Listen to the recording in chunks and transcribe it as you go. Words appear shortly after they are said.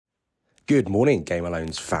Good morning, Game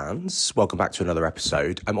Alone's fans. Welcome back to another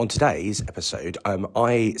episode. On today's episode,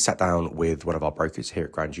 I sat down with one of our brokers here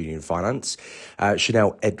at Grand Union Finance,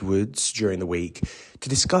 Chanel Edwards, during the week to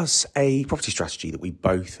discuss a property strategy that we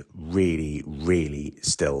both really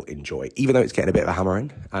still enjoy. Even though it's getting a bit of a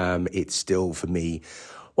hammering, it's still, for me,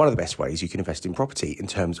 one of the best ways you can invest in property in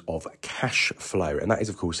terms of cash flow, and that is,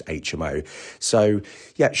 of course, HMO. So,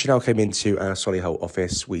 yeah, Chanel came into our Solihull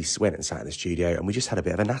office. We went and sat in the studio, and we just had a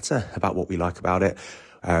bit of a natter about what we like about it,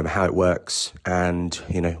 how it works, and,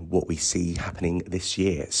 what we see happening this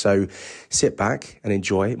year. So sit back and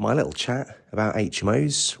enjoy my little chat about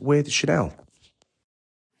HMOs with Chanel.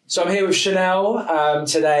 So I'm here with Chanel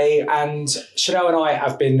today, and Chanel and I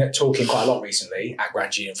have been talking quite a lot recently at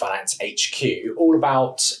Grand Union Finance HQ, all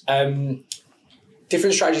about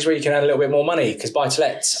different strategies where you can earn a little bit more money, because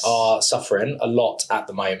buy-to-lets are suffering a lot at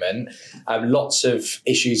the moment. Lots of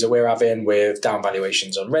issues that we're having with down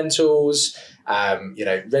valuations on rentals,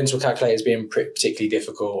 rental calculators being particularly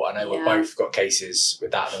difficult. I know we've both got cases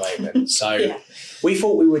with that at the moment. So we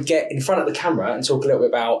thought we would get in front of the camera and talk a little bit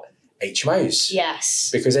about HMOs. Yes.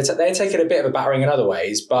 Because they're taking a bit of a battering in other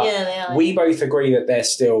ways, but we both agree that they're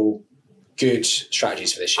still good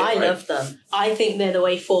strategies for this year. I love them. I think they're the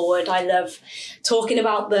way forward. I love talking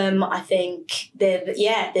about them. I think they're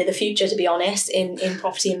the future, to be honest, in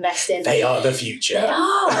property investing. They are the future. They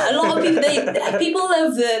are. A lot of people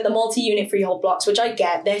love the multi-unit freehold blocks, which I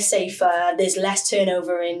get. They're safer. There's less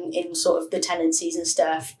turnover in sort of the tenancies and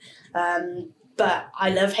stuff. But I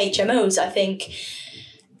love HMOs. I think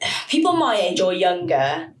people my age or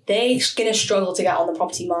younger, they're going to struggle to get on the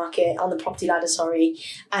property ladder,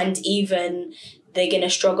 and even they're going to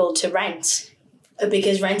struggle to rent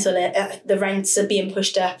because the rents are being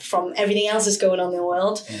pushed up from everything else that's going on in the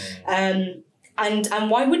world. And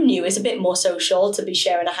why wouldn't you? It's a bit more social to be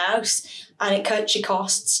sharing a house, and it cuts your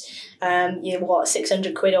costs.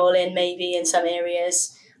 600 quid all in maybe in some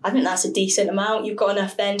areas. I think that's a decent amount. You've got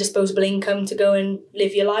enough then disposable income to go and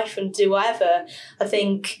live your life and do whatever. I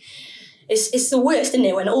think it's the worst, isn't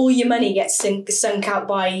it? When all your money gets sunk out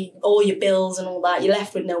by all your bills and all that, you're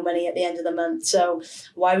left with no money at the end of the month. So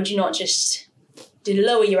why would you not just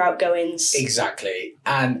lower your outgoings? Exactly.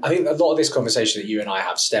 And I think a lot of this conversation that you and I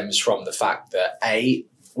have stems from the fact that,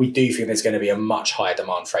 we do think there's going to be a much higher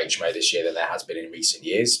demand for HMO this year than there has been in recent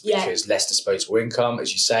years, because less disposable income,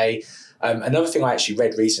 as you say. Another thing I actually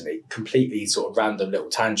read recently, completely sort of random little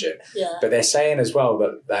tangent, but they're saying as well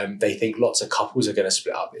that they think lots of couples are going to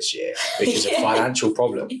split up this year because of financial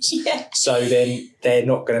problems. So then they're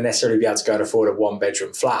not going to necessarily be able to go and afford a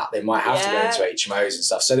one-bedroom flat. They might have to go into HMOs and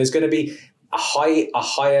stuff. So there's going to be a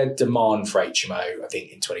higher demand for HMO, I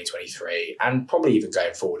think, in 2023, and probably even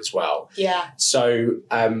going forward as well. So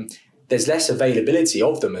there's less availability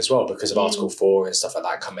of them as well because of Article 4 and stuff like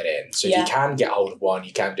that coming in. So if you can get hold of one,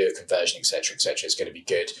 you can do a conversion, etc., it's going to be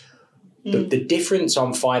good. The difference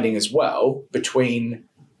I'm finding as well between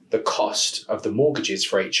the cost of the mortgages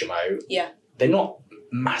for HMO, they're not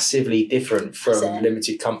massively different from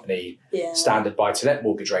limited company standard buy-to-let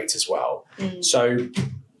mortgage rates as well. So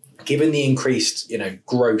given the increased,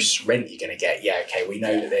 gross rent you're going to get, we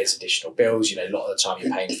know that there's additional bills. A lot of the time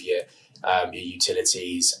you're paying for your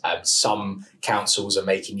utilities. Some councils are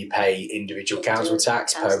making you pay individual council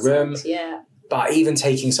tax per room. But even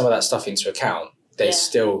taking some of that stuff into account, there's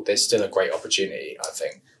still a great opportunity, I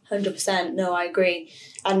think. 100%. No, I agree.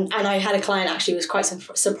 And I had a client actually who was quite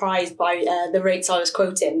surprised by the rates I was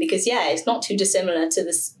quoting, because it's not too dissimilar to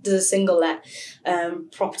the single let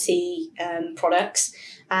property products.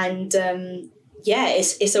 And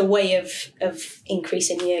it's a way of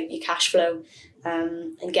increasing your cash flow.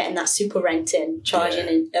 And getting that super rent in,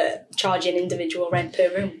 charging individual rent per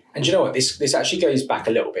room. And you know what? This actually goes back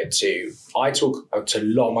a little bit to, I talk to a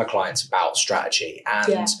lot of my clients about strategy,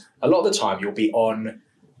 and a lot of the time you'll be on,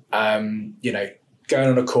 going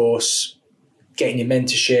on a course, getting your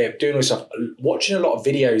mentorship, doing all this stuff, watching a lot of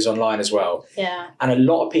videos online as well. And a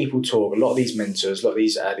lot of people talk, a lot of these mentors, a lot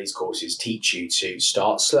of these courses teach you to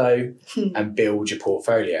start slow and build your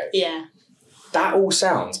portfolio. That all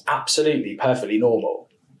sounds absolutely perfectly normal.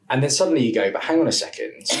 And then suddenly you go, but hang on a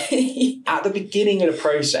second. At the beginning of the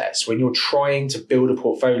process, when you're trying to build a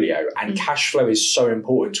portfolio and cash flow is so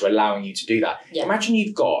important to allowing you to do that. Imagine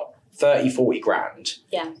you've got 30, 40 grand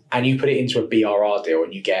and you put it into a BRR deal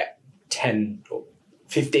and you get 10 or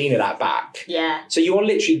 15 of that back. So you're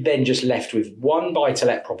literally then just left with one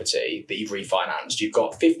buy-to-let property that you've refinanced. You've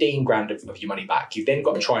got 15 grand of your money back. You've then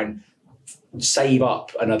got to try and save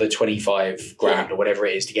up another 25 grand or whatever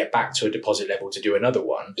it is to get back to a deposit level to do another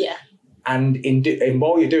one. And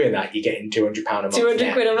while you're doing that, you're getting £200 a month.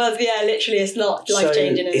 200 quid a month, yeah, literally, it's not life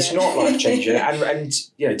changing. It's not life changing, and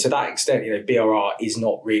to that extent, BRR is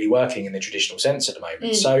not really working in the traditional sense at the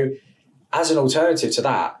moment. So, as an alternative to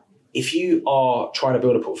that, if you are trying to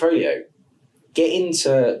build a portfolio, get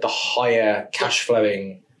into the higher cash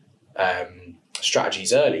flowing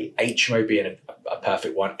strategies early. HMO being a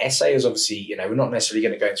perfect one. SA is obviously, we're not necessarily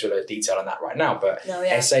going to go into a lot of detail on that right now, but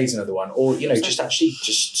SA is another one. Or, just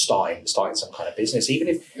starting some kind of business, even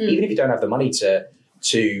if you don't have the money to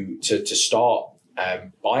start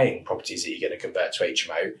buying properties that you're going to convert to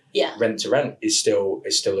HMO. Rent to rent is still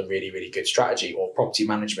a really, really good strategy, or property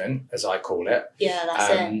management, as I call it. Yeah, that's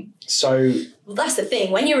it. So that's the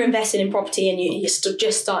thing. When you're investing in property and you're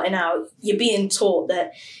just starting out, you're being taught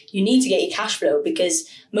that you need to get your cash flow, because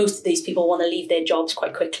most of these people want to leave their jobs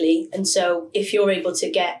quite quickly. And so if you're able to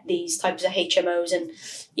get these types of HMOs, and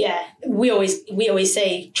we always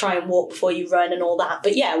say try and walk before you run and all that.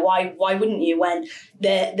 But why wouldn't you, when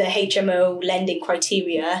the HMO lending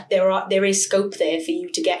criteria, there is scope there for you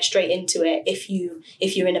to get straight into it if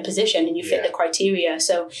you're in a position and you fit the criteria.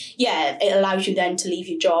 So it allows you then to leave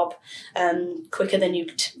your job quicker than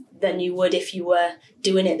you would if you were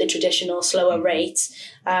doing it the traditional slower rate.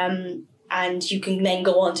 And you can then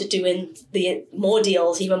go on to doing even more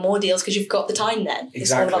deals, because you've got the time then. Exactly.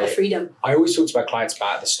 It's all about the freedom. I always talk to my clients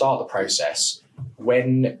about at the start of the process,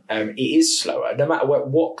 when it is slower, no matter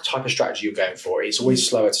what type of strategy you're going for, it's always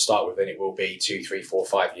slower to start with than it will be 2, 3, 4,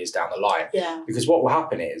 5 years down the line. Yeah. Because what will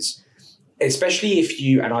happen is, especially if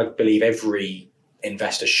you, and I believe every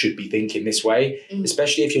investor should be thinking this way,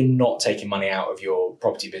 especially if you're not taking money out of your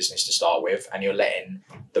property business to start with and you're letting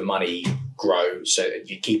the money grow, so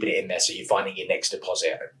you're keeping it in there, so you're finding your next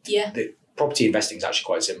deposit. The property investing is actually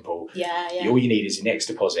quite simple. All you need is your next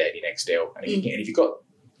deposit and your next deal, and if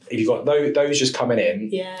you've got those just coming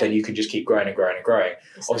in, then you can just keep growing and growing and growing.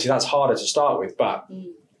 Obviously that's harder to start with, but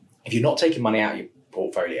if you're not taking money out of your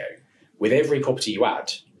portfolio, with every property you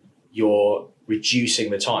add, you're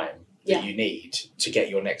reducing the time that you need to get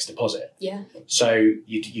your next deposit. So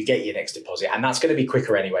you get your next deposit, and that's going to be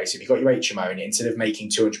quicker anyway. So if you've got your HMO, and instead of making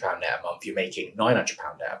 £200 net a month, you're making £900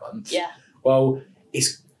 net a month. Well,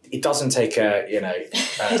 it doesn't take a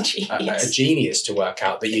genius to work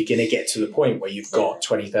out that you're going to get to the point where you've got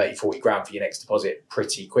 20, 30, 40 grand for your next deposit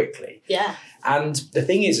pretty quickly. And the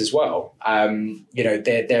thing is as well,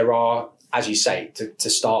 there are, as you say, to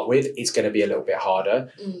start with, it's going to be a little bit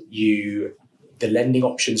harder. The lending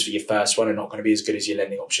options for your first one are not going to be as good as your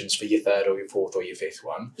lending options for your third or your fourth or your fifth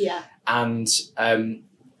one. And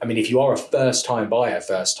if you are a first-time buyer,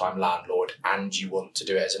 first-time landlord, and you want to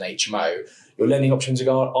do it as an HMO, your lending options are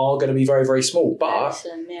going to be very, very small. But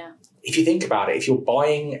if you think about it, if you're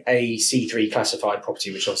buying a C3 classified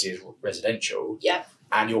property, which obviously is residential,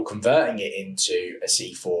 and you're converting it into a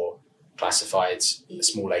C4 classified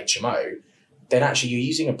small HMO, then actually you're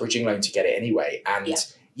using a bridging loan to get it anyway. And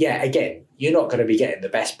again, you're not going to be getting the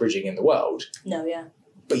best bridging in the world.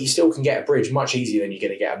 But you still can get a bridge much easier than you're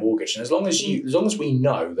going to get a mortgage. And as long as we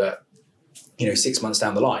know that, 6 months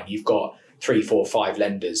down the line, you've got 3, 4, 5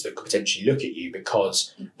 lenders that could potentially look at you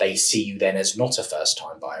because they see you then as not a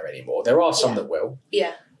first-time buyer anymore. There are some that will.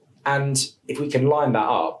 And if we can line that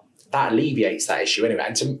up, that alleviates that issue anyway.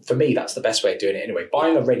 And for me, that's the best way of doing it anyway.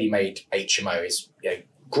 Buying a ready-made HMO is,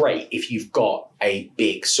 great if you've got a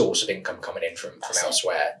big source of income coming in from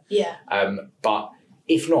elsewhere. But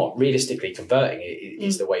if not, realistically, converting it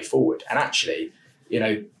is the way forward. And actually,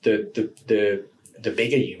 the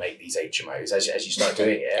bigger you make these HMOs, as you start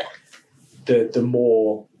doing it, the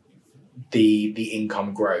more the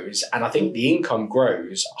income grows. And I think the income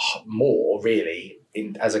grows more really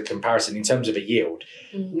as a comparison in terms of a yield.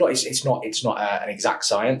 It's not an exact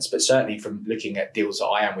science, but certainly from looking at deals that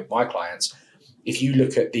I am with my clients, if you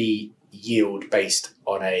look at the yield based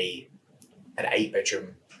on an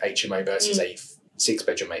 8-bedroom HMO versus a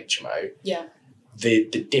 6-bedroom HMO,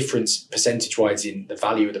 the difference percentage-wise in the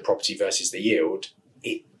value of the property versus the yield,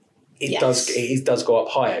 it does go up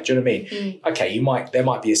higher. Do you know what I mean? Okay, there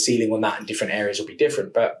might be a ceiling on that, and different areas will be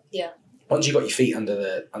different, but once you've got your feet under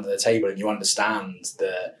the table and you understand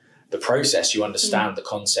the process, you understand the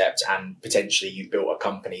concept, and potentially you've built a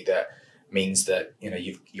company that means that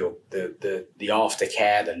you're the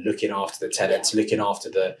aftercare, the looking after the tenants, looking after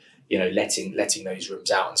the letting those rooms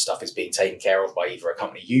out and stuff is being taken care of by either a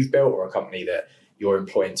company you've built or a company that you're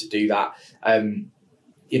employing to do that.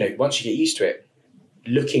 Once you get used to it,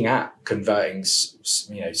 looking at converting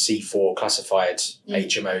C4 classified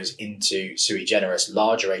HMOs into sui generis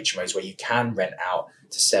larger HMOs where you can rent out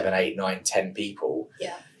to 7, 8, 9, 10 people.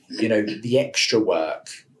 The extra work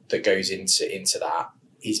that goes into that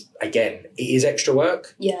again, it is extra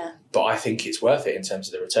work. Yeah. But I think it's worth it in terms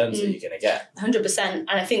of the returns that you're going to get. 100%. And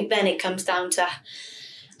I think then it comes down to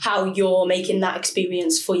how you're making that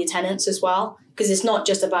experience for your tenants as well. Because it's not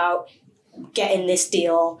just about getting this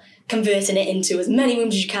deal, converting it into as many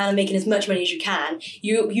rooms as you can and making as much money as you can.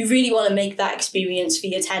 You really want to make that experience for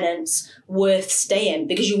your tenants worth staying,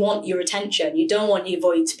 because you want your attention. You don't want your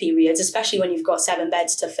void periods, especially when you've got 7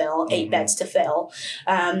 beds to fill, 8 beds to fill.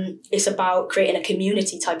 It's about creating a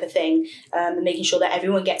community type of thing, and making sure that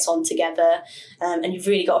everyone gets on together. And you've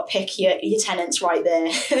really got to pick your tenants right there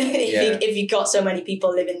if you've got so many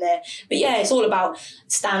people living there. But yeah, it's all about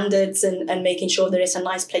standards and making sure that it's a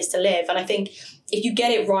nice place to live. And I think if you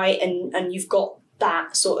get it right and you've got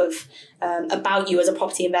that sort of about you as a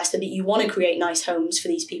property investor, that you want to create nice homes for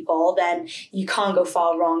these people, then you can't go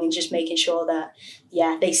far wrong in just making sure that,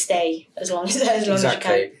 they stay as long as you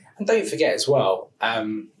can. And don't forget as well,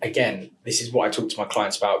 again, this is what I talk to my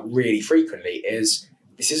clients about really frequently, is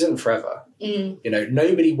this isn't forever. You know,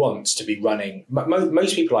 nobody wants to be running,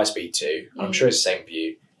 most people I speak to, I'm sure it's the same for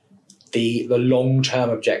you, the long-term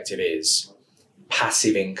objective is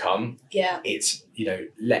passive income. Yeah. It's, you know,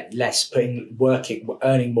 less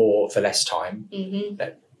earning more for less time.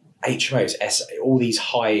 HMOs, all these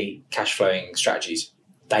high cash flowing strategies,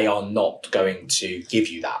 they are not going to give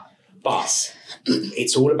you that. But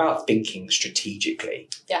it's all about thinking strategically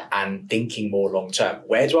and thinking more long term.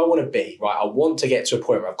 Where do I want to be? Right, I want to get to a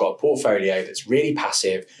point where I've got a portfolio that's really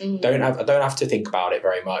passive. I don't have to think about it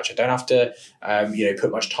very much. I don't have to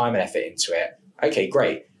put much time and effort into it. Okay,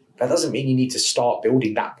 great. That doesn't mean you need to start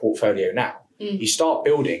building that portfolio now. You start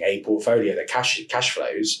building a portfolio that cash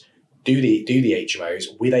flows, do the HMOs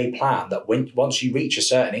with a plan that once you reach a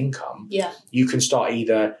certain income, you can start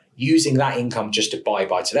either using that income just to buy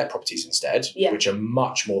to let properties instead, which are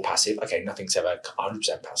much more passive. Okay, nothing's ever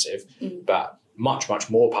 100% passive, but much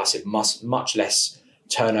more passive, much less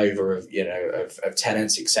turnover of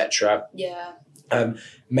tenants, etc.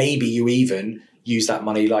 Maybe you even use that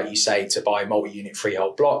money, like you say, to buy multi-unit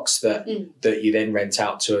freehold blocks that you then rent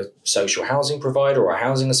out to a social housing provider or a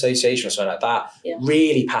housing association or something like that.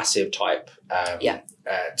 Really passive type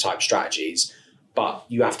strategies, but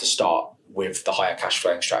you have to start with the higher cash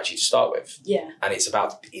flowing strategy to start with. And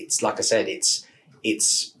it's like I said, it's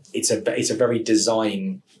a very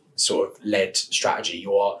design sort of led strategy.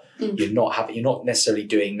 You're not necessarily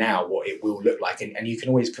doing now what it will look like, and you can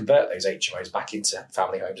always convert those HMOs back into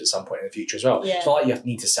family homes at some point in the future as well. It's not like you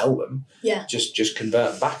need to sell them. Just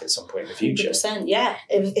convert them back at some point in the future. 100%.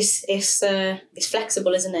 It's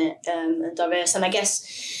flexible, isn't it? And diverse. And I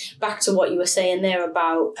guess back to what you were saying there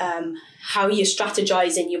about how you're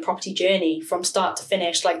strategizing your property journey from start to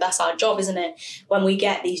finish. Like, that's our job, isn't it? When we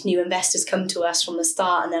get these new investors come to us from the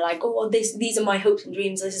start and they're like, oh, well, these are my hopes and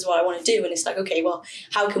dreams, this is what I want to do. And it's like, okay, well,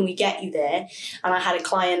 how can we get you there? And I had a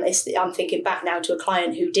client, I'm thinking back now to a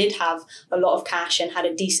client who did have a lot of cash and had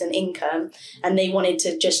a decent income, and they wanted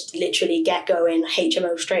to just literally get going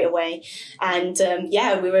HMO straight away. And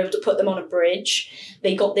we were able to put them on a bridge.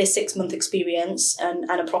 They got their 6-month experience and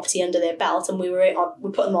a property under their belt, and we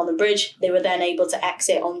put them on the bridge. They were then able to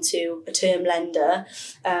exit onto a term lender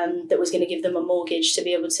that was going to give them a mortgage to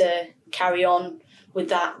be able to carry on with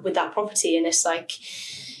that property. And it's like,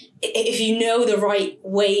 if you know the right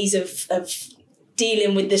ways of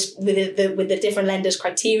dealing with this with the different lenders'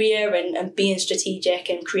 criteria and being strategic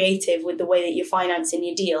and creative with the way that you're financing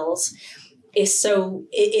your deals,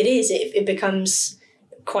 it becomes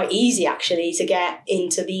quite easy actually to get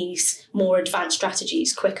into these more advanced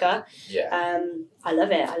strategies quicker. I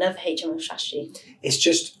love it. I love HMO strategy. It's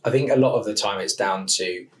just, I think a lot of the time it's down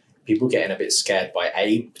to people getting a bit scared by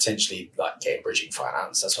potentially like getting bridging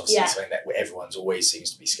finance. That's obviously something that everyone's always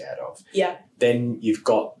seems to be scared of. Then you've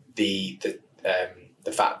got the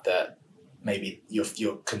fact that maybe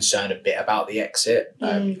you're concerned a bit about the exit,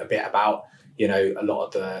 a bit about a lot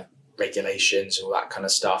of the regulations and all that kind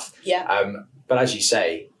of stuff. But as you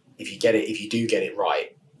say, if you do get it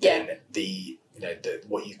right, then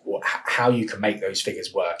how you can make those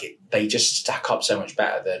figures work, they just stack up so much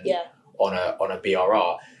better than on a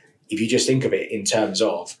BRR. If you just think of it in terms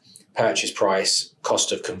of purchase price,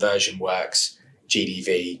 cost of conversion works,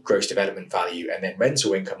 GDV, gross development value, and then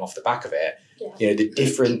rental income off the back of it, the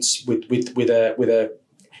difference with a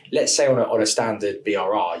let's say on a standard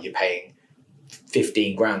BRR, you're paying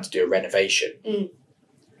 15 grand to do a renovation.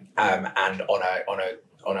 And on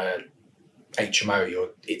a HMO,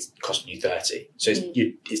 it's costing you 30. So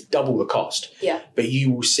it's double the cost. But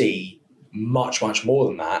you will see much more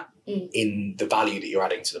than that in the value that you're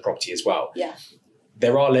adding to the property as well.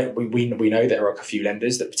 There are we know there are a few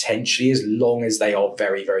lenders that potentially, as long as they are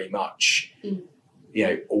very very much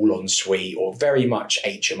all en suite or very much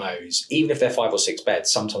HMOs, even if they're 5 or 6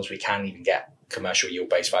 beds, sometimes we can even get commercial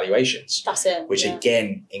yield-based valuations. That's it. Which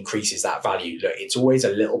again increases that value. Look, it's always a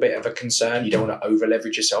little bit of a concern. You don't want to over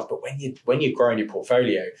leverage yourself, but when you're growing your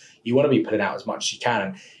portfolio, you want to be putting out as much as you can.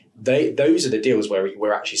 And those are the deals where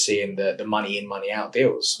we're actually seeing the money in, money out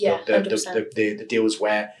deals. Yeah, the deals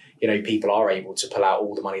where people are able to pull out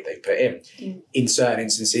all the money they've put in. In certain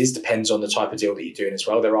instances, depends on the type of deal that you're doing as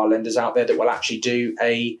well. There are lenders out there that will actually do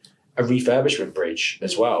a refurbishment bridge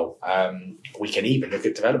as well. We can even look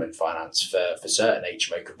at development finance for certain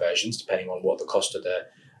HMO conversions, depending on what the cost of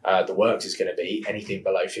the works is going to be. Anything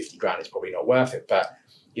below 50 grand is probably not worth it. But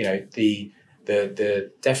the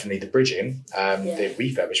definitely the bridging, the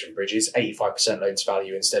refurbishment bridges, 85% loan to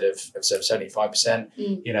value instead of 75%.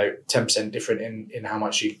 10% different in how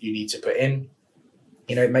much you need to put in.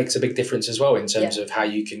 It makes a big difference as well in terms of how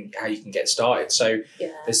you can get started. So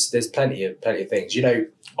there's plenty of things.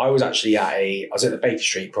 I was actually at the Baker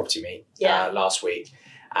Street property meet last week,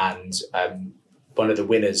 and one of the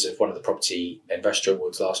winners of one of the property investor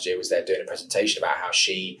awards last year was there doing a presentation about how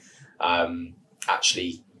she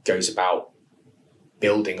actually goes about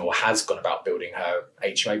building or has gone about building her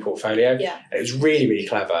HMO portfolio. And it was really, really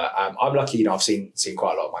clever. I'm lucky, I've seen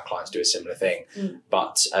quite a lot of my clients do a similar thing,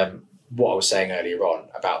 but what I was saying earlier on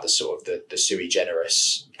about the sort of the sui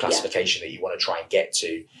generis classification that you want to try and get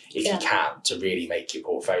to, if you can, to really make your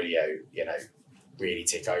portfolio, really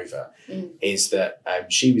tick over, is that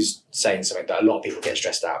she was saying something that a lot of people get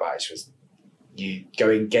stressed out about, which was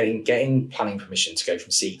getting planning permission to go from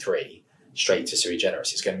C3 straight to sui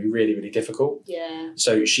generis is going to be really, really difficult.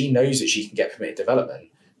 So she knows that she can get permitted development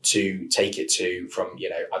to take it from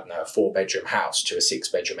a 4-bedroom house to a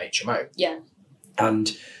 6-bedroom HMO.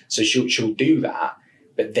 And so she'll do that,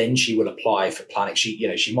 but then she will apply for planning.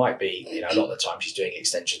 She might be, a lot of the time she's doing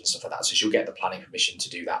extensions and stuff like that. So she'll get the planning permission to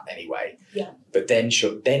do that anyway. But then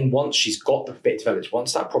once she's got the bit developed,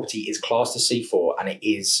 once that property is classed as C4 and it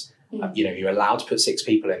is, you're allowed to put 6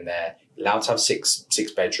 people in there, allowed to have six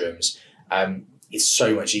bedrooms, it's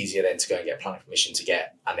so much easier then to go and get planning permission to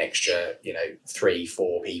get an extra,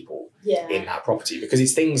 3-4 people in that property, because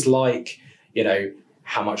it's things like,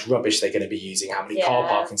 how much rubbish they're going to be using, how many car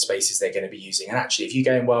parking spaces they're going to be using. And actually, if you're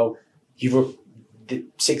going, well,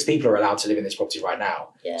 6 people are allowed to live in this property right now.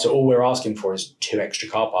 So all we're asking for is 2 extra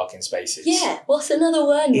car parking spaces. What's another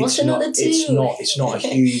one? What's another 2? It's not a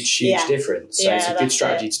huge difference. So it's a good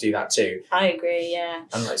strategy to do that too. I agree,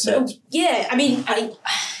 And like I said...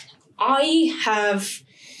 I have,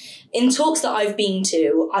 in talks that I've been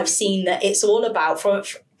to, I've seen that it's all about,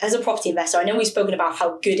 as a property investor, I know we've spoken about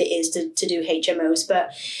how good it is to do HMOs,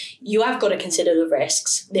 but you have got to consider the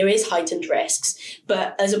risks. There is heightened risks.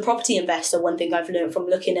 But as a property investor, one thing I've learned from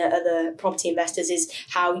looking at other property investors is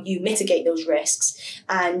how you mitigate those risks.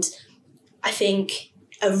 And I think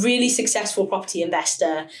a really successful property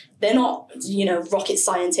investor, they're not, rocket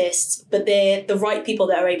scientists, but they're the right people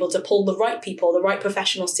that are able to pull the right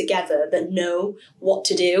professionals together that know what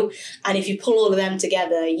to do. And if you pull all of them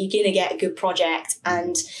together, you're going to get a good project,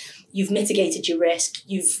 and you've mitigated your risk.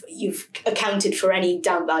 You've accounted for any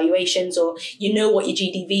down valuations, or what your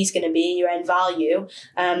GDV is going to be, your end value,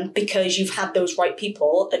 because you've had those right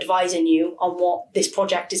people advising you on what this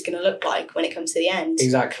project is going to look like when it comes to the end.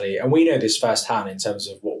 Exactly. And we know this firsthand in terms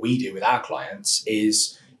of what we do with our clients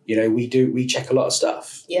is, we check a lot of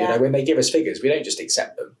stuff. When they give us figures, we don't just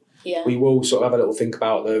accept them. We will sort of have a little think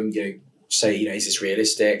about them, say, is this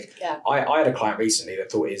realistic? I had a client recently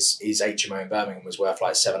that thought his HMO in Birmingham was worth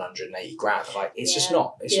like 780 grand. I'm like, it's just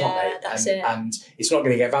not. It's not, mate. And it's not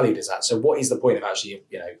going to get valued as that. So what is the point of actually,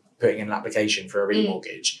 putting in an application for a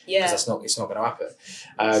remortgage? Because it's not going to happen.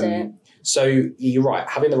 So you're right.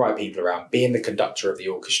 Having the right people around, being the conductor of the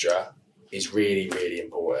orchestra is really, really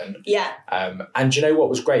important. And do you know what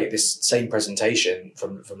was great? This same presentation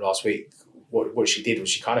from last week, what she did was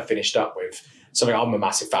she kind of finished up with something I'm a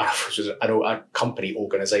massive fan of, which was a company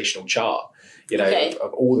organisational chart,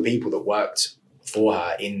 of all the people that worked for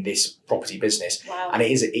her in this property business. And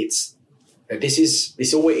it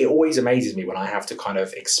always amazes me when I have to kind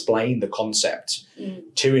of explain the concept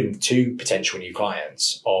to potential new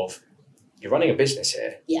clients of, you're running a business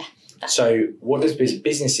here. So what does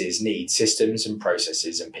businesses need? Systems and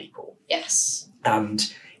processes and people.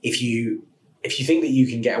 And if you think that you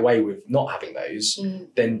can get away with not having those,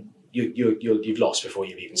 then you've lost before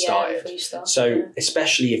you've even started.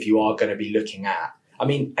 Especially if you are going to be looking at,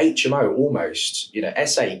 HMO almost,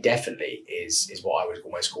 SA definitely is what I would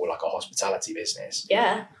almost call like a hospitality business.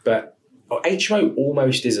 But HMO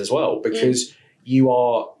almost is as well, because you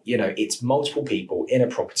are, it's multiple people in a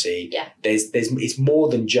property. Yeah. It's more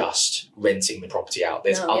than just renting the property out.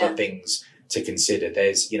 There's other things to consider.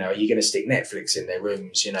 There's, are you going to stick Netflix in their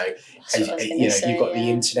rooms? You've got the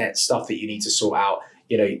internet stuff that you need to sort out.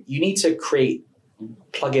 You need to create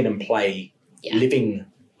plug in and play living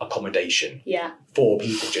accommodation for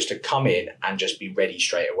people just to come in and just be ready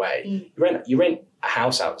straight away. You rent a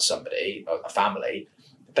house out to somebody, a family,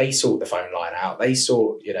 they sort the phone line out, they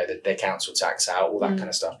sort, their council tax out, all that kind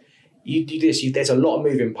of stuff. You do this, there's a lot of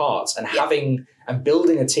moving parts, and having and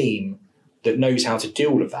building a team that knows how to do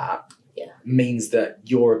all of that means that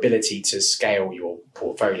your ability to scale your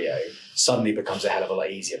portfolio suddenly becomes a hell of a lot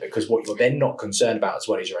easier, because what you're then not concerned about as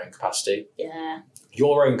well is your own capacity.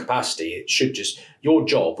 Your own capacity, your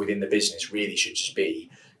job within the business really should just be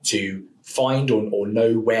to find or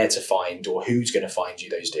know where to find or who's going to find you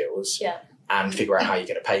those deals and figure out how you're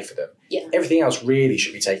going to pay for them. Everything else really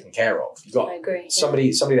should be taken care of. You've got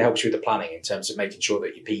somebody that helps you with the planning in terms of making sure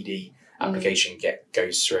that your PD application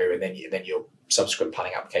goes through, and then your subsequent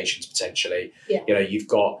planning applications potentially. You've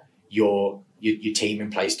got your team in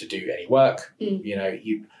place to do any work.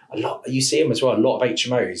 You see them as well. A lot of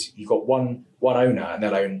HMOs, you've got one owner and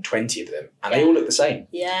they'll own 20 of them, and they all look the same.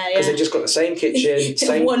 Because they've just got the same kitchen,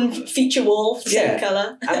 same one feature wall, same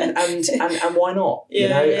colour. and why not?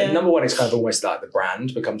 And number one, it's kind of almost like the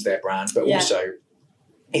brand becomes their brand, but also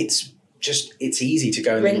it's easy to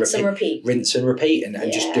go and rinse and repeat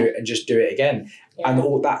and just do it again. And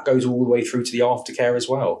all that goes all the way through to the aftercare as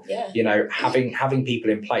well. Having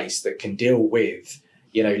people in place that can deal with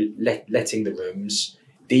letting the rooms,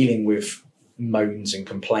 dealing with moans and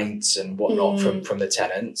complaints and whatnot from the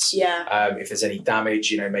tenants. If there's any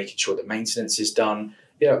damage, making sure that maintenance is done.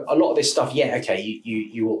 A lot of this stuff,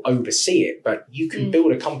 you will oversee it, but you can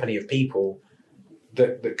build a company of people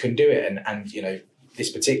that can do it. And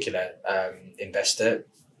this particular investor,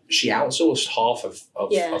 she outsourced half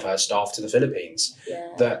of her staff to the Philippines.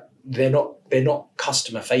 That they're not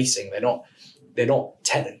customer facing. They're not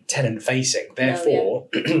tenant facing. Therefore,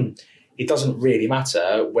 it doesn't really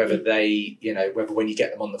matter whether whether when you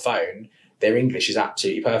get them on the phone, their English is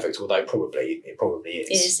absolutely perfect, although it probably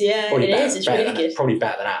is. It's really good. Probably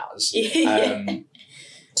better than ours.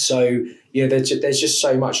 So there's just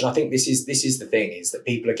so much, and I think this is the thing, is that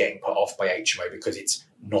people are getting put off by HMO because it's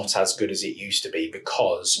not as good as it used to be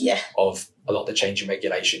because of a lot of the change in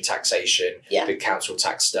regulation, taxation, the council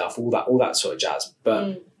tax stuff, all that sort of jazz.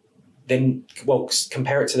 But then,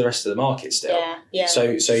 compare it to the rest of the market still. So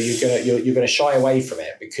you're gonna shy away from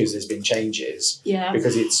it because there's been changes.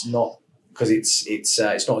 Because it's not as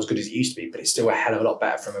good as it used to be, but it's still a hell of a lot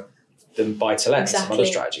better than buy to let and some other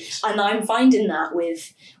strategies. And I'm finding that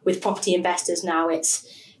with property investors now, it's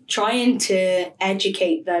trying to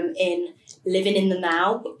educate them in living in the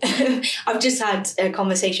now. I've just had a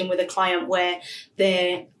conversation with a client where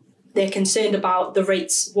they're concerned about the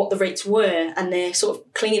rates, what the rates were, and they're sort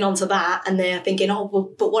of clinging on to that, and they're thinking,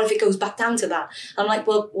 but what if it goes back down to that? I'm like,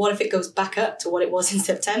 well, what if it goes back up to what it was in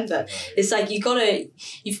September? It's like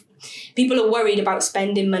people are worried about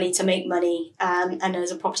spending money to make money, and as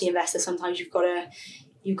a property investor, sometimes you've got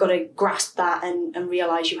to grasp that and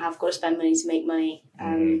realise you have got to spend money to make money.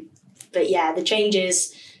 But the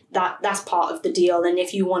changes, that's part of the deal. And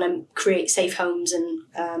if you want to create safe homes and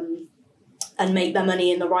make their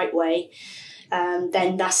money in the right way,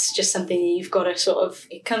 then that's just something that you've got to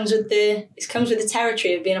it comes with the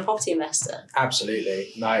territory of being a property investor.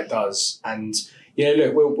 Absolutely. No, it does. And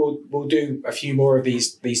look, we'll do a few more of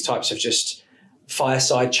these types of just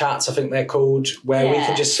fireside chats, I think they're called, where we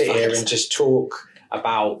can just sit here and just talk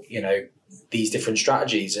about these different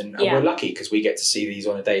strategies, and we're lucky because we get to see these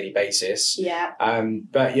on a daily basis.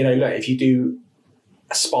 But look, if you do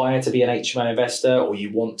aspire to be an HMO investor, or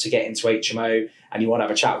you want to get into HMO and you want to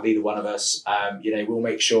have a chat with either one of us, we'll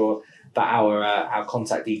make sure that our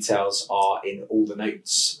contact details are in all the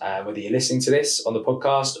notes, whether you're listening to this on the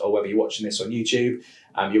podcast or whether you're watching this on YouTube.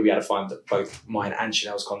 You'll be able to find both mine and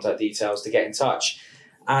Chanel's contact details to get in touch.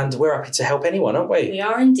 And we're happy to help anyone, aren't we? We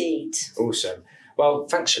are indeed. Awesome. Well,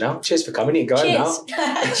 thanks, Chanel. Cheers for coming. You can go home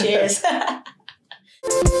now. Cheers.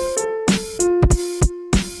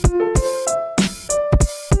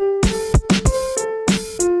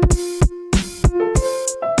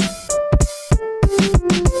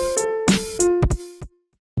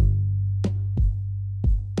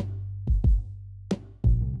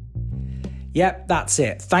 Yep, that's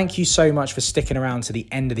it. Thank you so much for sticking around to the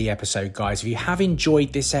end of the episode, guys. If you have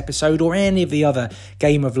enjoyed this episode or any of the other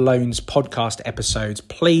Game of Loans podcast episodes,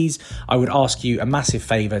 please, I would ask you a massive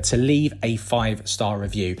favour to leave a 5-star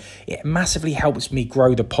review. It massively helps me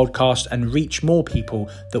grow the podcast and reach more people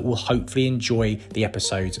that will hopefully enjoy the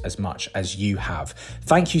episodes as much as you have.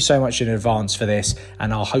 Thank you so much in advance for this,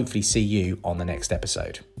 and I'll hopefully see you on the next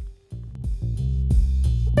episode.